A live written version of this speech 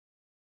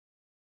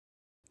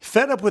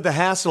Fed up with the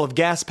hassle of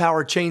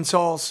gas-powered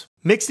chainsaws?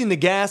 Mixing the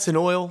gas and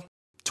oil?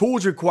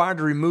 Tools required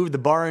to remove the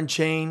bar and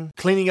chain?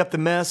 Cleaning up the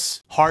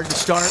mess? Hard to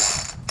start?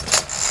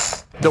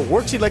 The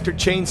WORX electric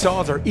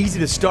chainsaws are easy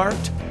to start,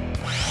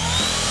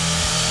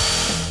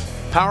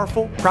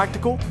 powerful,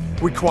 practical,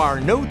 require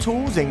no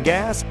tools and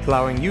gas,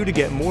 allowing you to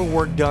get more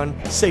work done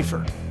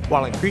safer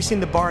while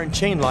increasing the bar and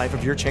chain life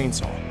of your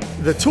chainsaw.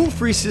 The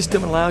tool-free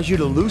system allows you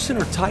to loosen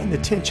or tighten the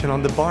tension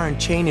on the bar and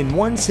chain in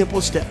one simple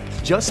step,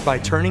 just by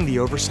turning the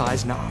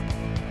oversized knob.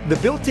 The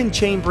built-in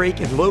chain brake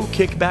and low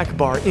kickback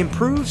bar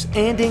improves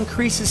and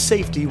increases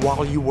safety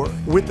while you work.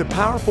 With the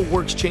powerful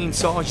WORX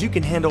chainsaws, you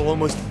can handle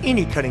almost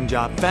any cutting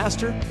job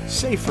faster,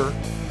 safer,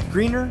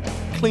 greener,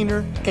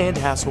 cleaner, and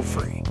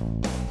hassle-free.